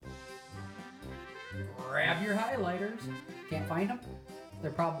Grab your highlighters. Can't find them?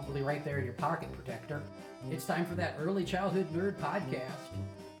 They're probably right there in your pocket protector. It's time for that Early Childhood Nerd podcast.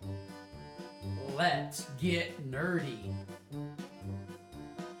 Let's get nerdy.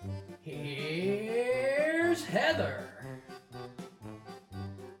 Here's Heather.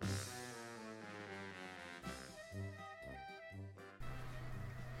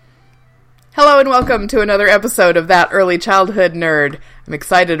 Hello and welcome to another episode of That Early Childhood Nerd. I'm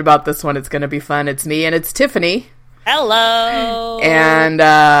excited about this one. It's going to be fun. It's me and it's Tiffany. Hello. And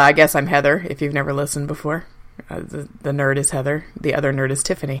I guess I'm Heather, if you've never listened before. The nerd is Heather. The other nerd is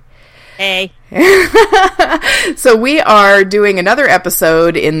Tiffany. Hey. So we are doing another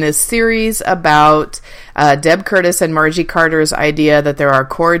episode in this series about Deb Curtis and Margie Carter's idea that there are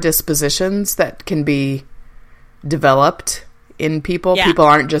core dispositions that can be developed in people. Yeah. People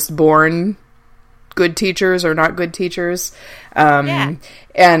aren't just born good teachers or not good teachers. And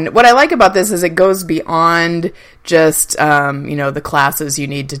what I like about this is it goes beyond just, the classes you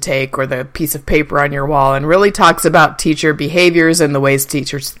need to take or the piece of paper on your wall, and really talks about teacher behaviors and the ways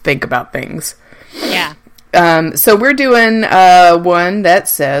teachers think about things. Yeah. So we're doing one that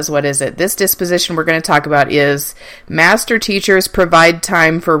says, what is it? This disposition we're going to talk about is master teachers provide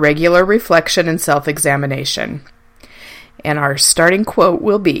time for regular reflection and self-examination. And our starting quote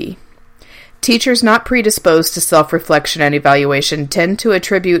will be, teachers not predisposed to self-reflection and evaluation tend to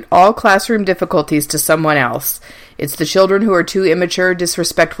attribute all classroom difficulties to someone else. It's the children who are too immature,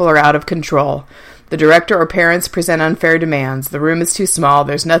 disrespectful, or out of control. The director or parents present unfair demands. The room is too small.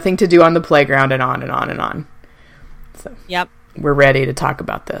 There's nothing to do on the playground, and on and on and on. So, yep. We're ready to talk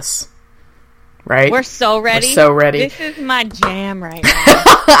about this. Right? We're so ready. We're so ready. This is my jam right now.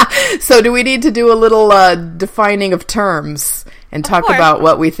 So do we need to do a little defining of terms and talk about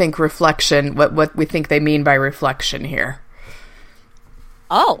what we think reflection, what we think they mean by reflection here?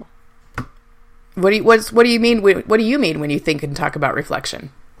 Oh. What do you mean? What do you mean when you think and talk about reflection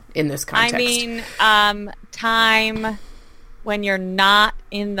in this context? I mean, time when you're not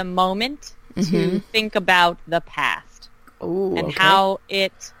in the moment to think about the past. Ooh, and okay. how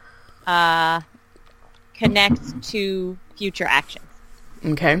it connects to future actions.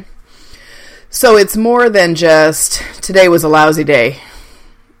 Okay. So it's more than just, today was a lousy day.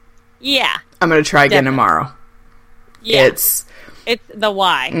 Yeah. I'm going to try again tomorrow. Yeah. It's the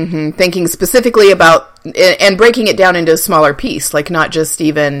why. Thinking specifically about, and breaking it down into a smaller piece, like not just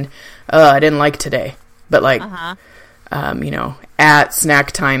even, I didn't like today, but like, at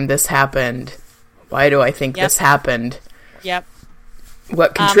snack time this happened. Why do I think this happened? Yep.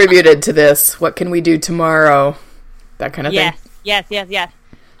 What contributed to this? What can we do tomorrow? That kind of thing. Yes.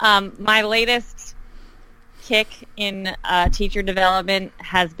 My latest kick in teacher development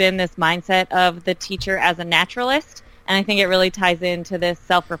has been this mindset of the teacher as a naturalist, and I think it really ties into this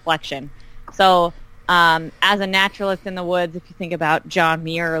self-reflection. So, as a naturalist in the woods, if you think about John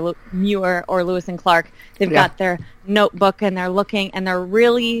Muir or Lewis and Clark, they've got their notebook and they're looking and they're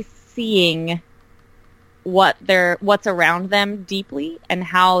really seeing what's around them deeply and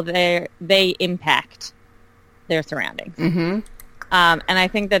how they impact their surroundings. Mm-hmm. And I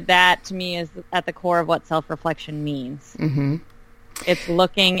think that to me is at the core of what self-reflection means. Mm-hmm. It's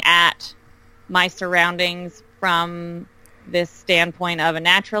looking at my surroundings from this standpoint of a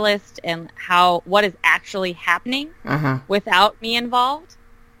naturalist and what is actually happening without me involved,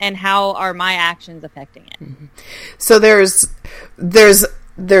 and how are my actions affecting it. Mm-hmm. So there's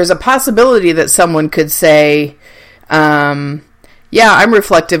a possibility that someone could say, I'm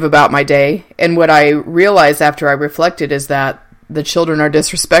reflective about my day, and what I realized after I reflected is that the children are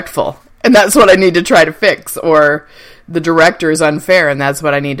disrespectful, and that's what I need to try to fix, or the director is unfair, and that's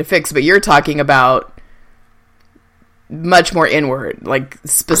what I need to fix. But you're talking about much more inward, like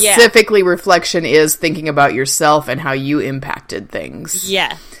specifically reflection is thinking about yourself and how you impacted things.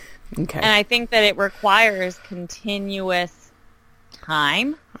 Yeah. Okay. And I think that it requires continuous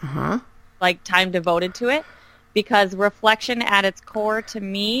time, like time devoted to it, because reflection at its core to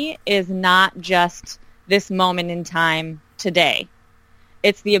me is not just this moment in time today.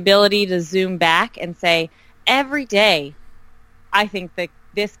 It's the ability to zoom back and say, every day I think that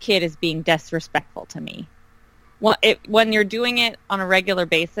this kid is being disrespectful to me. When you're doing it on a regular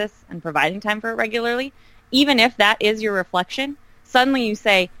basis and providing time for it regularly, even if that is your reflection, suddenly you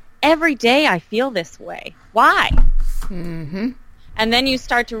say, every day I feel this way. Why? Mm-hmm. And then you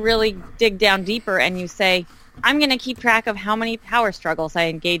start to really dig down deeper and you say, I'm going to keep track of how many power struggles I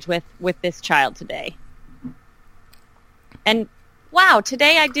engage with this child today. And wow,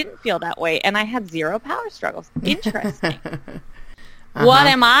 today I didn't feel that way and I had 0 power struggles. Interesting. What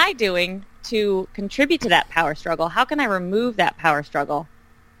am I doing to contribute to that power struggle? How can I remove that power struggle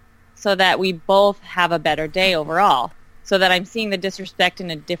so that we both have a better day overall, so that I'm seeing the disrespect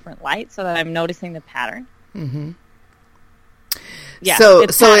in a different light, so that I'm noticing the pattern. Mm-hmm. Yeah. So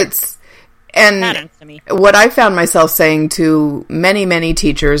patterns. it's, and Patterns to me. what I found myself saying to many, many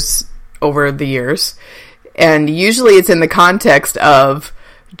teachers over the years, and usually it's in the context of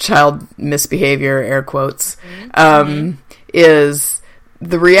child misbehavior, air quotes, is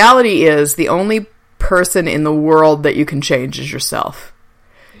the reality is the only person in the world that you can change is yourself.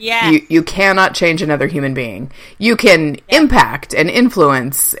 Yes. You cannot change another human being. You can impact and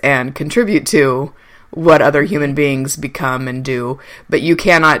influence and contribute to what other human beings become and do, but you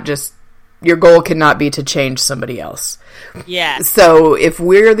cannot just, your goal cannot be to change somebody else. Yes. So if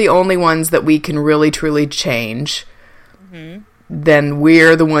we're the only ones that we can really truly change, then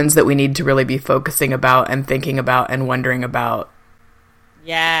we're the ones that we need to really be focusing about and thinking about and wondering about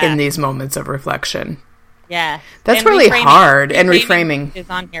in these moments of reflection. Yeah. That's And really reframing. hard. And reframing is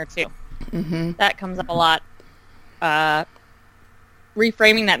on here too. That comes up a lot.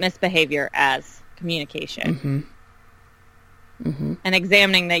 Reframing that misbehavior as communication. And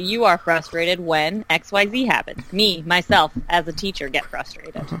examining that you are frustrated when XYZ happens. Me, myself, as a teacher, get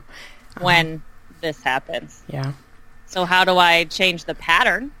frustrated when this happens. Yeah. So how do I change the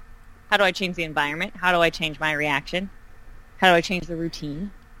pattern? How do I change the environment? How do I change my reaction? How do I change the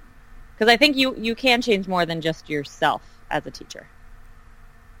routine? Because I think you can change more than just yourself as a teacher.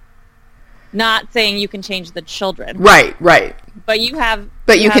 Not saying you can change the children. Right. But you have...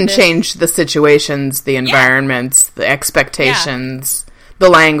 But you can change the situations, the environments, the expectations, the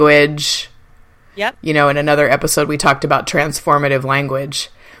language. Yep. You know, in another episode we talked about transformative language.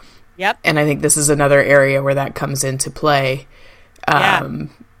 Yep. And I think this is another area where that comes into play.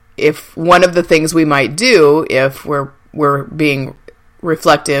 If one of the things we might do if we're being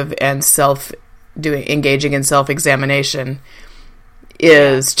reflective and engaging in self-examination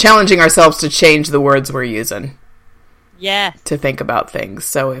is challenging ourselves to change the words we're using. Yes. To think about things.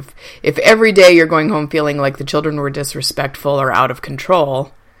 So if every day you're going home feeling like the children were disrespectful or out of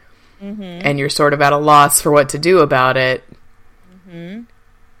control, and you're sort of at a loss for what to do about it,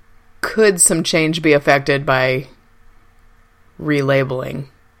 could some change be affected by relabeling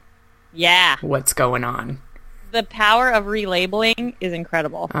what's going on? The power of relabeling is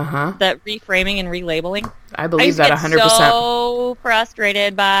incredible. That reframing and relabeling. I believe that 100%. I so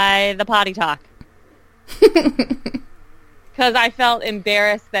frustrated by the potty talk. Because I felt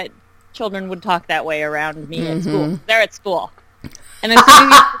embarrassed that children would talk that way around me at school. They're at school. And as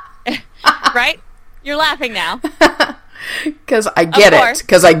soon as right? You're laughing now. Because I get it.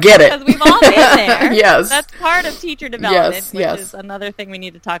 Because we've all been there. Yes. That's part of teacher development, which yes. is another thing we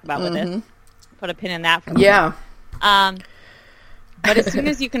need to talk about with this. Put a pin in that for Yeah. But as soon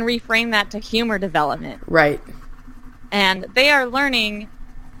as you can reframe that to humor development. Right. And they are learning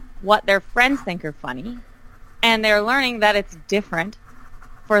what their friends think are funny. And they're learning that it's different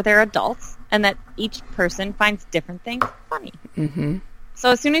for their adults. And that each person finds different things funny. So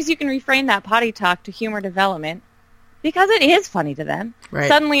as soon as you can reframe that potty talk to humor development, because it is funny to them,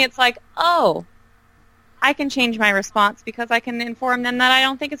 suddenly it's like, oh, I can change my response because I can inform them that I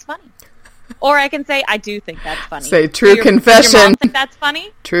don't think it's funny. Or I can say, I do think that's funny. Say, true confession. Does your mom think that's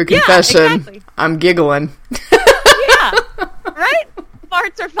funny? True confession. Yeah, exactly. I'm giggling. Yeah, right?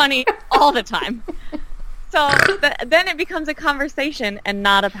 Farts are funny all the time. So then it becomes a conversation and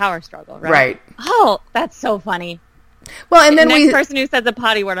not a power struggle, right? Right. Oh, that's so funny. Well, and then the next person who says a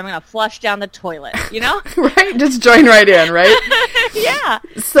potty word, I'm going to flush down the toilet, you know? Right? Just join right in, right? Yeah.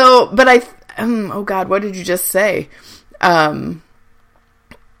 So, but oh God, what did you just say?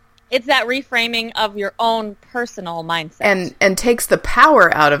 It's that reframing of your own personal mindset. And takes the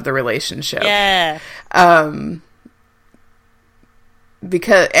power out of the relationship. Yeah. But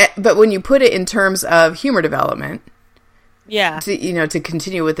when you put it in terms of humor development, to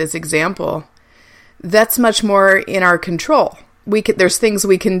continue with this example, that's much more in our control. There's things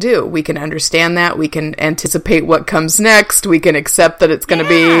we can do. We can understand that. We can anticipate what comes next. We can accept that it's going to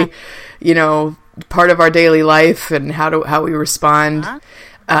be, part of our daily life and how we respond,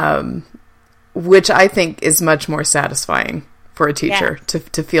 which I think is much more satisfying for a teacher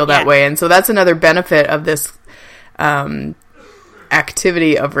to feel that way. And so that's another benefit of this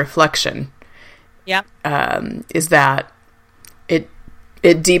activity of reflection. Yep. Is that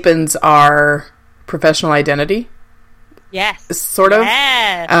it deepens our professional identity. Yes. Sort of.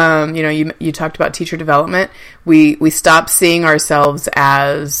 Yes. You talked about teacher development. We stop seeing ourselves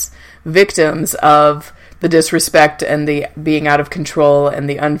as victims of the disrespect and the being out of control and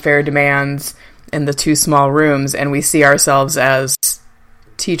the unfair demands and the too small rooms, and we see ourselves as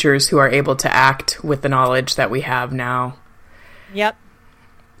teachers who are able to act with the knowledge that we have now. Yep.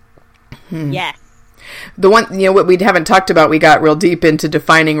 Yes. The one, what we haven't talked about, we got real deep into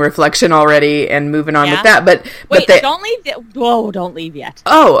defining reflection already and moving on with that. But don't leave. Don't leave yet.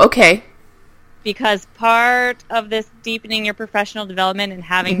 Oh, okay. Because part of this deepening your professional development and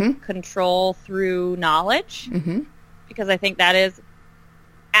having control through knowledge, because I think that is,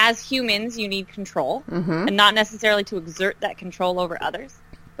 as humans, you need control, and not necessarily to exert that control over others,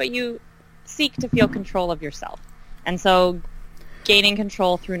 but you seek to feel control of yourself. And so gaining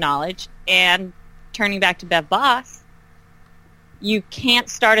control through knowledge, and turning back to Bev Boss, you can't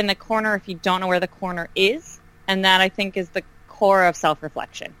start in the corner if you don't know where the corner is, and that, I think, is the core of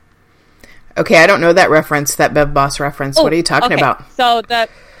self-reflection. Okay, I don't know that reference, that Bev Boss reference. What are you talking about? So the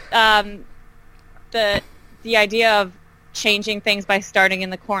idea of changing things by starting in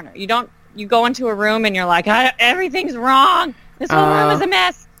the corner. You go into a room and you're like, everything's wrong. This whole room is a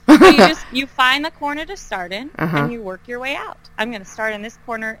mess. So you find the corner to start in, and you work your way out. I'm going to start in this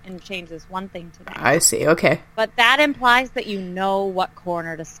corner and change this one thing today. I see. Okay. But that implies that you know what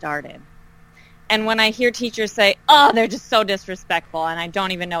corner to start in. And when I hear teachers say, "Oh, they're just so disrespectful, and I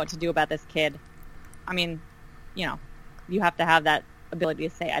don't even know what to do about this kid," I mean, you have to have that ability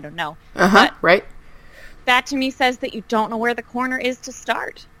to say, "I don't know." Right. That to me says that you don't know where the corner is to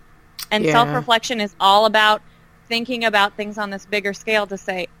start. And self-reflection is all about thinking about things on this bigger scale to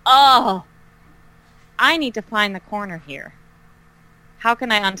say, "Oh, I need to find the corner here. How can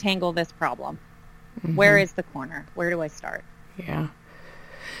I untangle this problem? Where is the corner? Where do I start?" Yeah.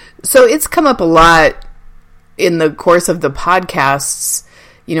 So it's come up a lot in the course of the podcasts,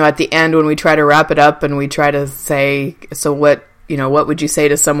 at the end when we try to wrap it up and we try to say, so what would you say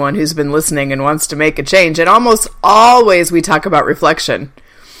to someone who's been listening and wants to make a change? And almost always we talk about reflection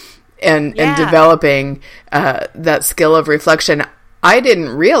and developing that skill of reflection. I didn't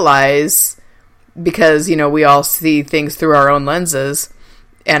realize, because, we all see things through our own lenses,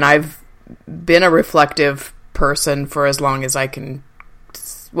 and I've been a reflective person for as long as I can.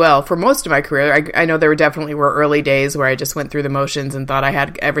 Well, for most of my career. I know there definitely were early days where I just went through the motions and thought I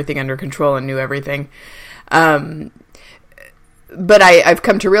had everything under control and knew everything. But I've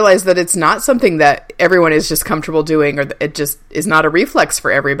come to realize that it's not something that everyone is just comfortable doing, or it just is not a reflex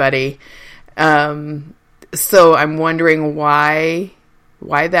for everybody. So I'm wondering why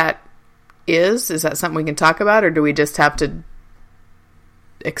that is. Is that something we can talk about, or do we just have to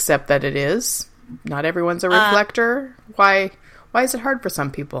accept that it is? Not everyone's a reflector. Why is it hard for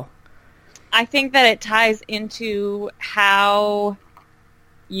some people? I think that it ties into how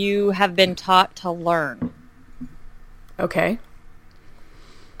you have been taught to learn. Okay.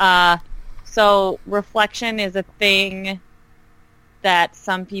 So reflection is a thing that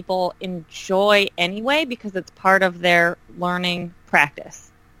some people enjoy anyway because it's part of their learning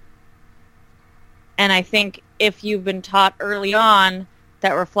practice. And I think if you've been taught early on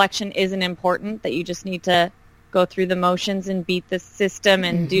that reflection isn't important, that you just need to go through the motions and beat the system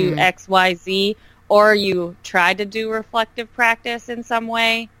and do X, Y, Z, or you try to do reflective practice in some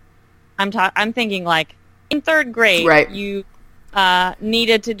way. I'm thinking like in third grade, right. You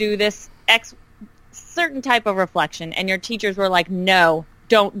needed to do this certain type of reflection, and your teachers were like, "No,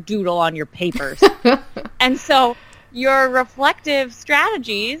 don't doodle on your papers." And so your reflective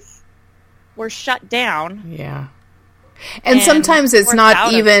strategies were shut down. Yeah. And sometimes it's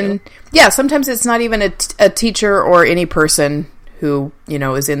not even, sometimes it's not even a teacher or any person who,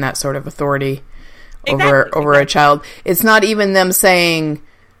 is in that sort of authority over a child. It's not even them saying,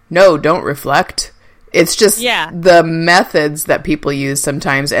 "No, don't reflect." It's just the methods that people use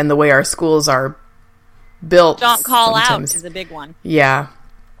sometimes, and the way our schools are built. Don't call sometimes. Out is a big one. Yeah.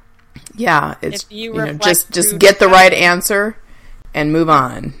 Yeah. It's, if you just get the right answer and move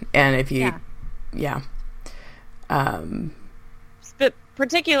on. And if you,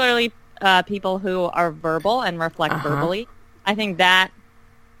 particularly people who are verbal and reflect verbally, I think that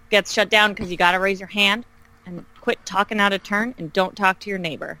gets shut down because you got to raise your hand and quit talking out of turn and don't talk to your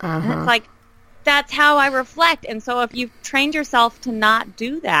neighbor. And it's like, that's how I reflect. And so if you've trained yourself to not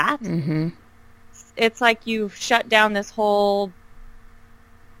do that, it's like you've shut down this whole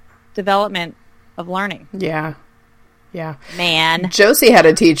development of learning. Yeah. Yeah. Man. Josie had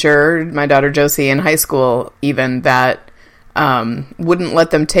a teacher, my daughter Josie, in high school even, that wouldn't let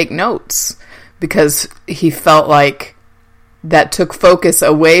them take notes because he felt like that took focus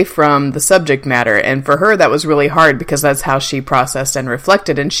away from the subject matter. And for her, that was really hard because that's how she processed and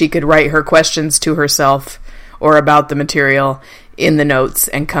reflected. And she could write her questions to herself or about the material in the notes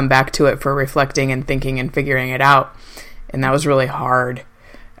and come back to it for reflecting and thinking and figuring it out. And that was really hard.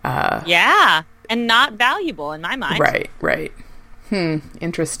 And not valuable in my mind. Right.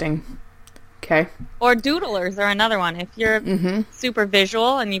 Interesting. Okay. Or doodlers are another one. If you're super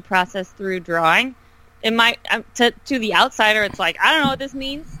visual and you process through drawing, it might, to the outsider, it's like, I don't know what this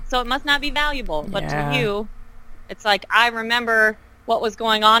means, so it must not be valuable. But to you, it's like, I remember what was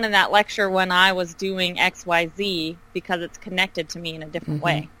going on in that lecture when I was doing XYZ because it's connected to me in a different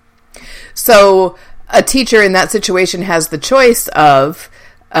way. So a teacher in that situation has the choice of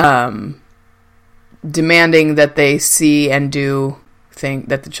demanding that they see and do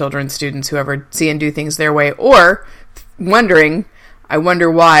that the children, students, whoever, see and do things their way, or wondering, I wonder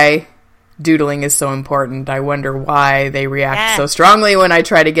why doodling is so important. I wonder why they react so strongly when I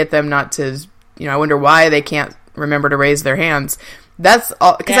try to get them not to, I wonder why they can't remember to raise their hands. That's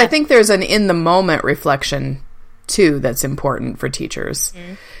all, because I think there's an in-the-moment reflection, too, that's important for teachers.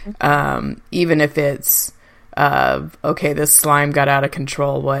 Even if it's, okay, this slime got out of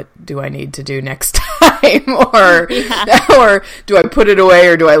control, what do I need to do next time? Or do I put it away,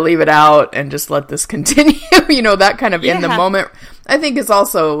 or do I leave it out and just let this continue? That kind of in the moment, I think, is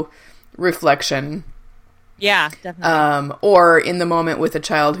also reflection. Yeah, definitely. Or in the moment with a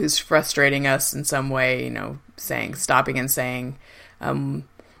child who's frustrating us in some way, stopping and saying,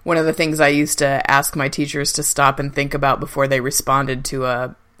 one of the things I used to ask my teachers to stop and think about before they responded to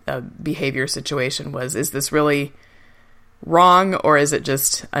a behavior situation was, is this really wrong, or is it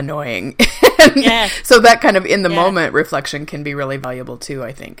just annoying? So that kind of in the moment reflection can be really valuable too,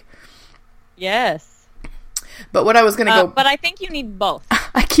 I think. Yes. But what I was going to but I think you need both.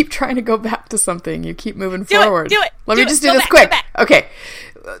 I keep trying to go back to something. You keep moving forward. Do it. Let me just do this quick. Okay.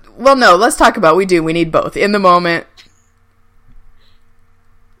 Well, no, let's talk about, we need both. In the moment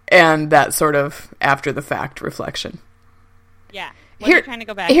and that sort of after the fact reflection. Yeah. You're trying to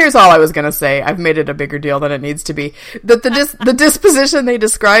go back. Here's all I was going to say. I've made it a bigger deal than it needs to be. That the disposition they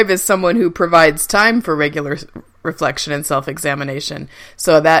describe is someone who provides time for regular reflection and self-examination.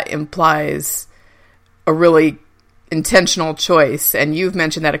 So that implies a really intentional choice. And you've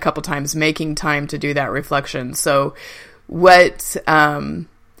mentioned that a couple times, making time to do that reflection. So what, to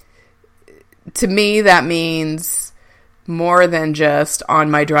me, that means more than just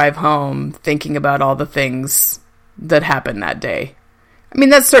on my drive home thinking about all the things that happened that day. I mean,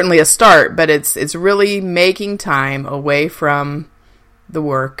 that's certainly a start, but it's really making time away from the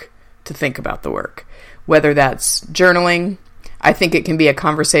work to think about the work. Whether that's journaling, I think it can be a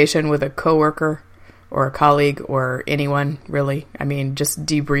conversation with a coworker or a colleague or anyone, really. I mean, just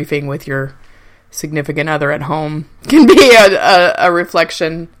debriefing with your significant other at home can be a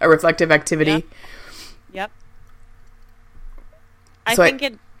reflective activity. Yep. I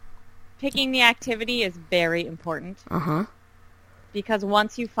think picking the activity is very important. Because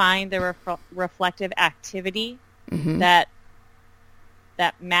once you find the reflective activity that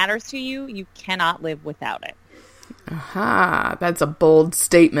matters to you, you cannot live without it. That's a bold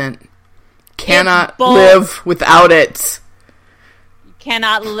statement. Cannot live without it. You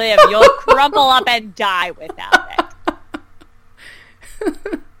cannot live. You'll crumple up and die without it.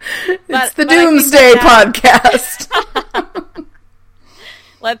 It's the Doomsday Podcast.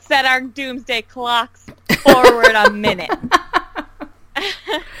 Let's set our doomsday clocks forward a minute.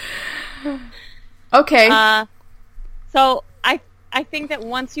 Okay. So I think that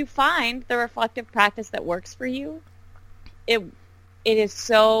once you find the reflective practice that works for you, it is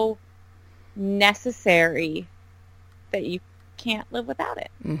so necessary that you can't live without it.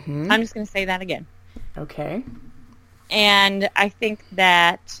 I'm just going to say that again. Okay. And I think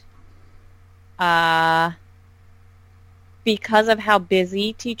that because of how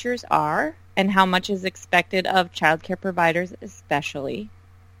busy teachers are and how much is expected of childcare providers especially,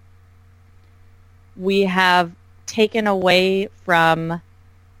 we have taken away from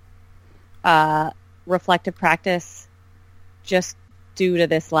reflective practice just due to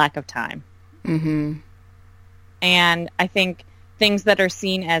this lack of time. And I think things that are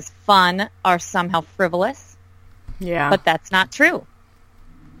seen as fun are somehow frivolous. Yeah. But that's not true.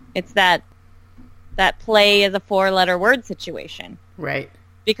 It's that play is a 4-letter word situation. Right.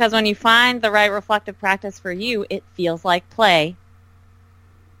 Because when you find the right reflective practice for you, it feels like play.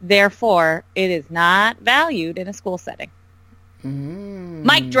 Therefore, it is not valued in a school setting.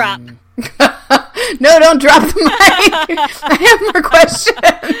 Mic drop. No, don't drop the mic. I have more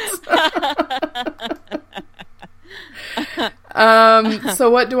questions. So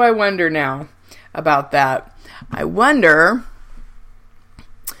what do I wonder now about that? I wonder,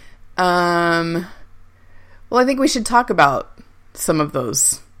 well, I think we should talk about some of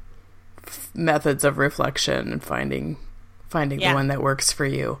those methods of reflection and finding the one that works for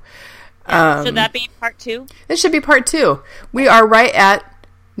you. Should that be part 2? This should be part 2. We are right at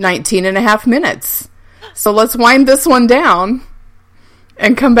 19 and a half minutes. So let's wind this one down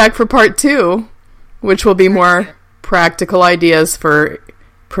And come back for part 2, which will be more practical ideas for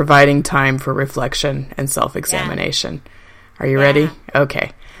providing time for reflection and self-examination. Are you ready?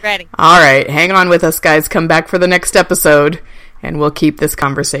 Okay. Ready. All right. Hang on with us, guys. Come back for the next episode, and we'll keep this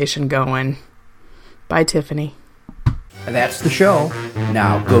conversation going. Bye, Tiffany. That's the show.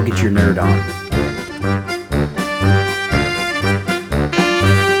 Now go get your nerd on.